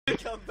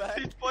come back.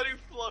 His body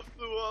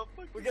flew up.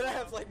 We're gonna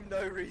have like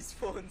no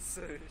respawn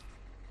soon.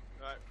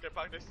 Alright, get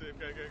back next to him.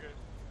 Go.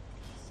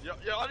 You're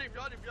on him.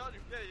 Yeah, you're on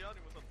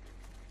him or something.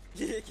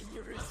 Yeah, can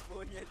you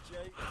respawn yet,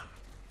 Jake?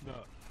 No.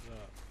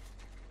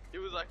 He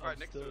was like right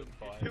next to him.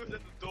 He was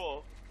at the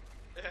door.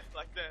 Yeah,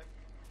 like that.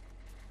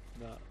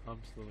 No, I'm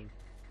still in.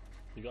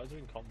 You guys are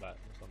in combat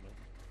or something.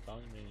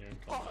 Don't mean you're in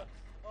combat.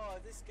 Oh,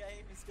 this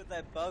game has got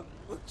that bug.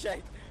 Look,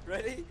 Jake,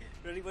 ready?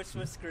 Ready? Watch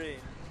my screen.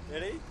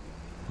 Ready?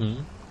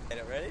 Get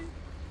it ready?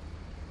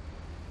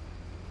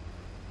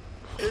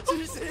 Did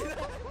you see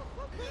that?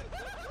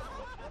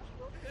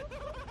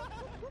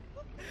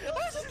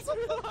 I just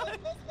realized.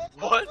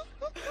 What?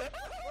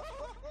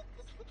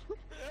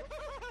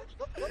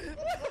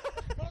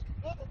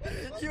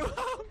 You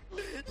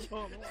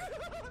Oh, no.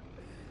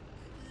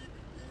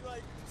 You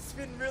like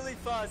spin really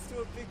fast, do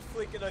a big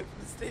flick and open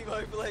the Steam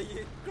overlay,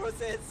 your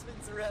crosshair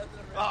spins around and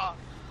around. Ah!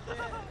 Yeah, I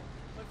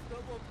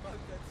forgot what bug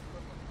that's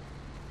from.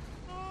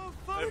 Oh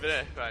fuck! Over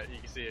there, right, you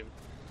can see him.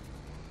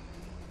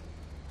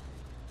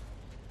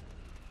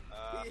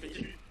 I think he's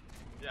in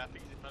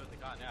front of the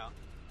car now.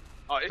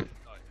 Oh, yeah,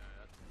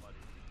 that's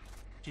bloody.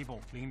 机部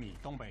0米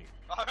东北。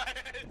 Alright!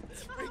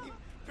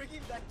 Bring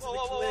him back to Whoa, the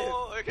whoa, cliff.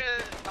 whoa, okay.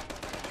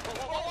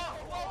 Whoa.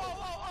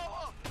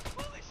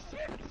 Holy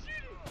shit, he's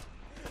shooting!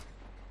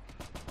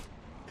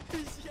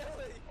 He's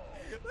yelling.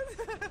 What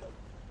the hell?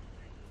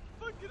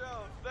 Fucking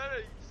hell. No,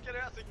 just get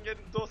out so you can get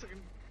in the door so you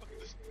can fucking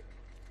just...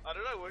 I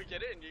don't know, we'll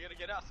get in. You gotta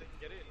get out so you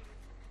can get in.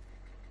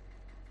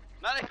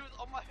 No, he was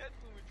on my head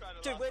when we tried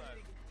to Dude, last where time.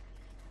 did he go?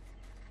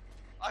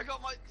 I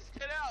got my... Just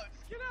get out,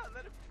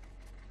 let him...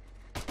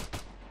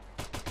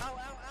 Ow,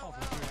 炮火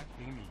支援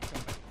0米东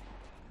北。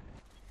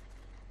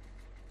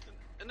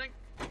 And then...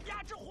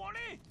 压制火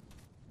力！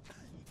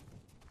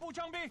步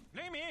枪兵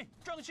0米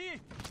正西。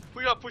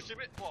 We gotta push him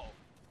in. Whoa.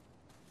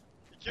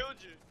 He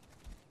killed you.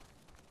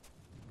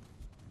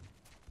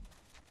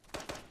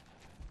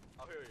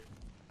 I'll heal you.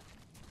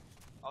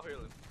 I'll heal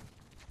him.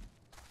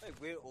 Wait,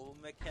 we're all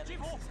mechanics, 机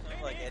it's 部 not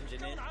 0 like 米 engineers.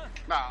 征南。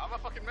 Nah, I'm a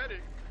fucking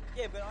medic.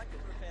 Yeah, but I can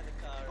repair the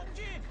car. 攻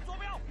击坐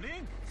标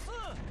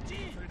04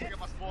 G They get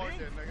my spawn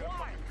again, they're gonna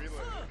fucking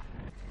reload.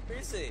 Where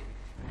is he?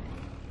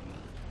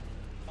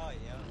 Oh,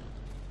 yeah.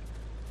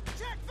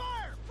 Check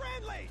fire!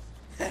 Friendlies!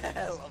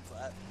 I love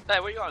that. Hey,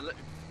 where you going? Let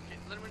him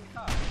in the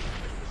car.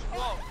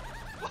 Whoa.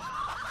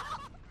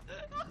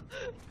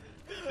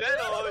 He's dead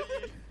or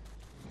you?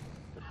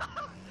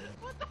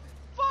 What the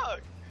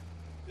fuck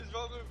is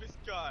wrong with this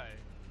guy?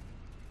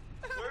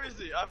 Where is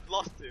he? I've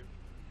lost him.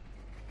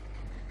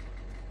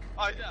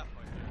 Oh, yeah.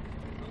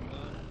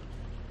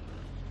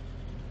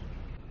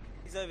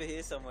 He's over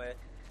here somewhere.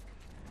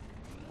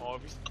 Oh,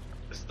 if he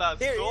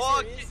starts Here he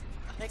talking. is.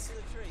 Next to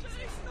the trees.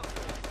 Next to the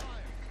trees.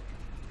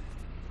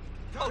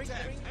 Bring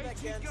him back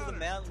down to the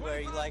mountain where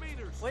he like,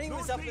 when he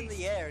was up in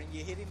the air and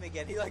you hit him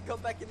again, he like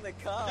got back in the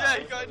car. Yeah,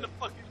 he got in the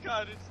fucking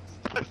car and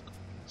it's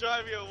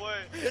driving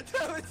away.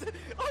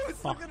 I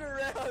was looking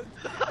around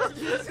and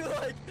you were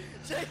like,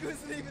 Jake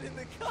wasn't even in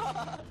the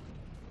car.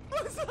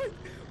 I was like,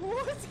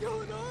 what's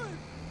going on?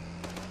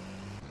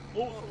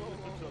 Oh,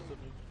 good shots at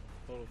me.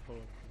 Hold on.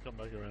 Come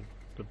back around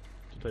to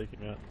take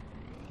him out.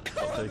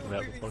 I'll take him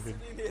out the fucking...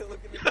 sitting here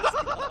looking at this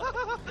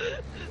car.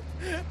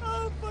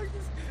 Oh, fuck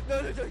this. No,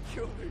 don't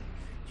kill me.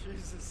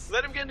 Jesus.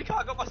 Let him get in the car,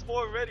 I got my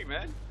spawn ready,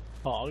 man.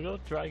 Oh, I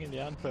got drag him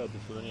down further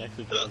so then he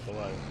actually drives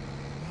away.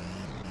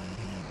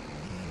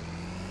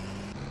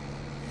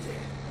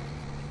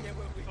 Yeah,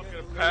 when we Fucking go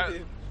to apparent-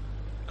 loot him.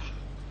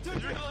 Dude,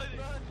 He's run, reloading.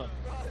 run.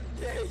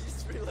 Yeah, he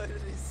just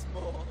reloaded his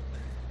small.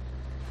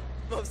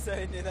 I'm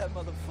saying near that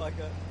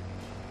motherfucker.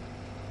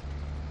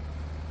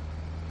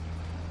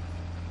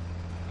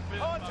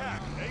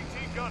 Contact!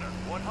 AT gunner,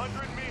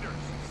 100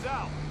 meters,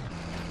 south.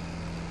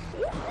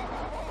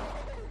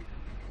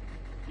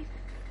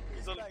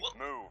 He's on back.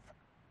 Move.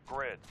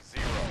 Grid,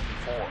 0,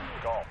 4,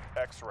 Golf,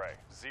 X-ray,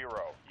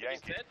 0, He's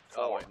Yankee, dead?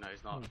 4. Oh wait, no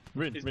he's not.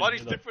 Rin, His Rin, body's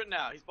reload. different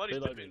now. His body's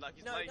Reload. different, like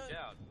he's No, laying no.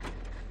 down.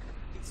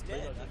 He's dead,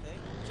 Reload. I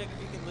think. Check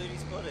if you can loot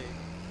his body.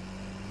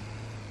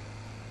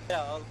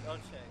 Yeah, I'll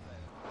check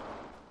later.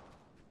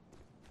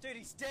 Dude,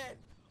 he's dead!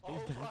 Oh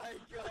my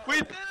god! We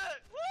did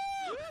it!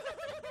 Woo!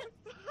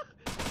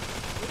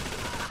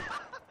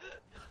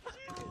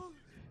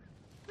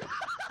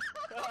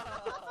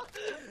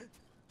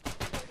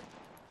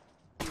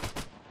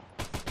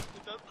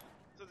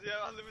 Does he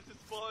have unlimited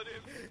spawn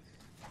in?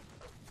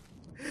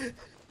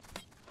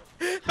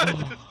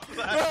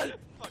 Run!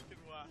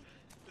 Fucking wow.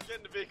 Let's get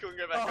in the vehicle and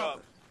go back Oh.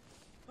 up.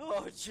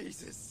 Oh,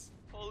 Jesus.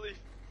 Holy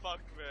fuck,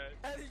 man.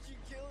 How did you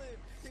kill him?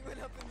 He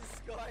went up in the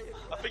sky and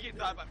I think he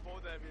died by 4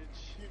 damage.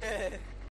 Yeah.